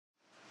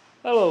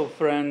Hello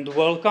friend,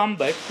 welcome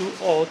back to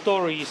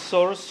Auto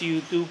Resource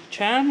YouTube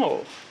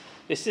channel.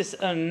 This is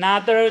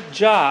another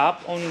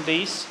job on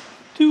this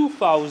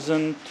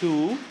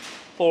 2002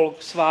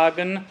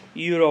 Volkswagen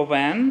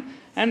Eurovan,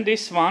 and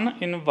this one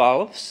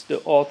involves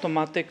the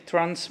automatic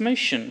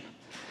transmission.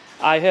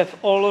 I have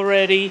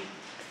already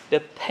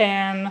the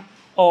pan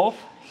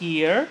off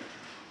here.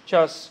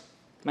 Just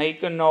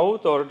make a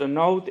note, or the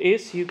note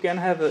is you can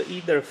have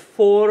either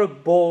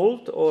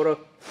 4-bolt or a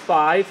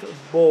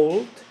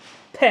 5-bolt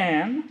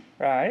pan,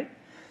 right?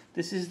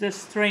 This is the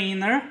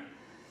strainer.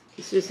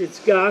 This is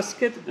its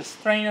gasket. The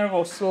strainer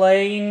was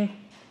laying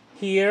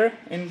here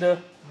in the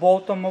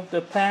bottom of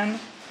the pan.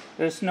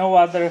 There's no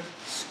other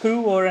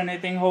screw or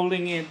anything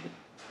holding it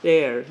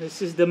there.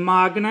 This is the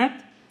magnet.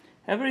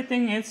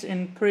 Everything is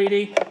in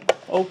pretty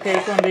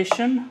okay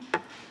condition.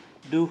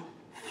 The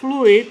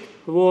fluid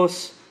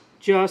was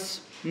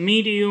just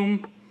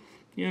medium,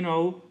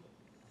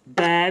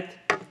 bad.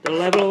 The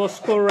level was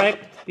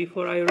correct.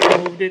 Before I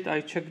removed it, I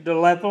checked the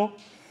level.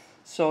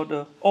 So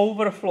the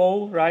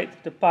overflow,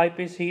 right, the pipe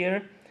is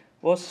here,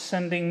 was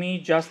sending me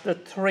just a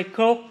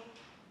trickle.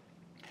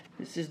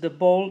 This is the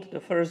bolt, the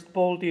first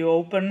bolt you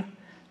open,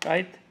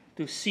 right,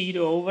 to see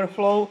the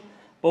overflow.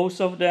 Both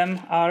of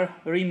them are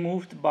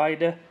removed by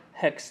the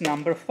hex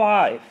number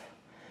 5.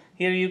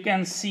 Here you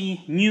can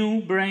see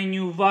brand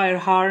new wire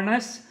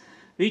harness,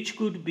 which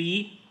could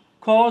be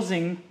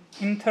causing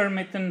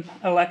intermittent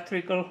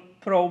electrical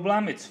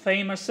problem. It's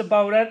famous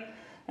about it.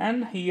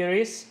 And here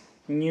is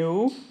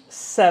new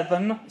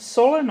 7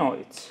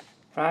 solenoids,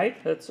 right?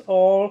 That's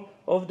all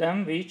of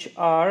them which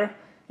are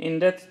in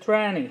that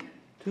tranny.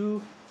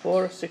 2,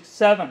 4, 6,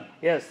 7.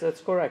 Yes,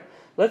 that's correct.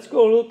 Let's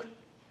go look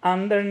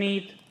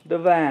underneath the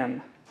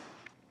van.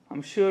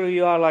 I'm sure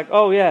you are like,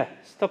 oh yeah,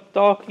 stop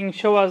talking,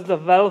 show us the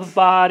valve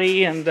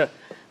body and the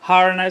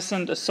harness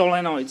and the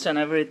solenoids and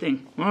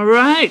everything. All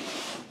right,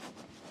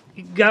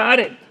 you got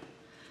it.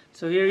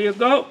 So here you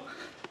go.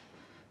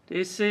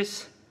 This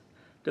is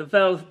the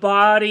valve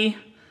body.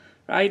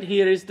 Right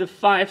here is the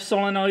 5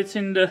 solenoids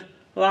in the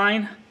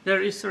line.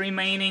 There is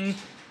remaining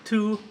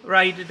 2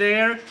 right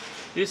there.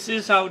 This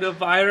is how the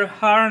wire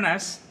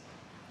harness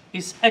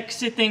is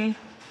exiting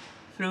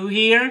through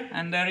here,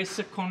 and there is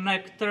a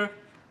connector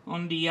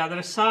on the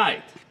other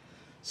side.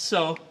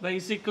 So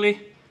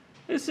basically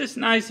this is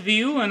nice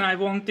view, and I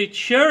wanted to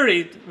share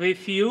it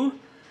with you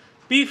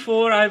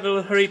before I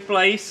will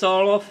replace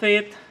all of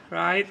it,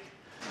 right?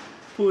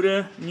 Put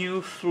a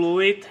new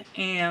fluid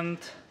and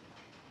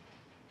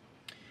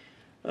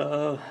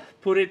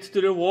put it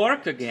to the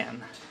work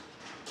again.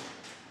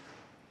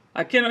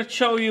 I cannot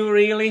show you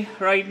really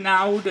right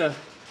now the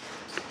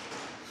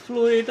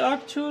fluid.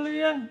 Actually,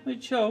 yeah,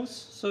 it shows,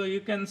 so you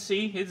can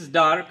see it's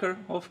darker,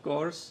 of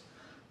course,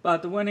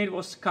 but when it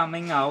was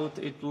coming out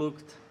it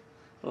looked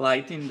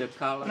light in the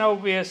color. And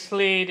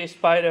obviously,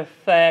 despite the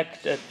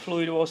fact that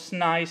fluid was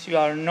nice, you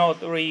are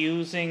not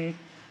reusing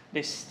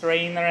this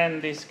strainer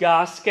and this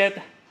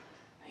gasket.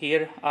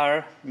 Here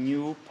are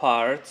new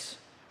parts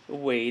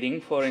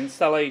waiting for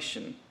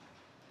installation.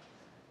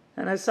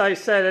 And as I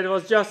said, it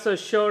was just a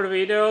short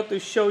video to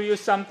show you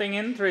something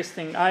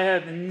interesting. I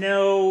have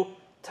no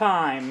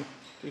time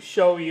to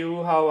show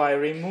you how I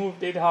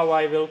removed it, how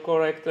I will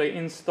correctly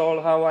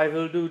install, how I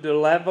will do the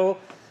level.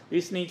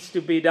 This needs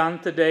to be done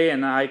today,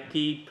 and I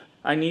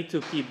need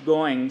to keep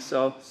going,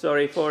 so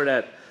sorry for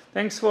that.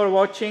 Thanks for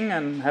watching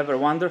and have a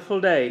wonderful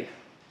day.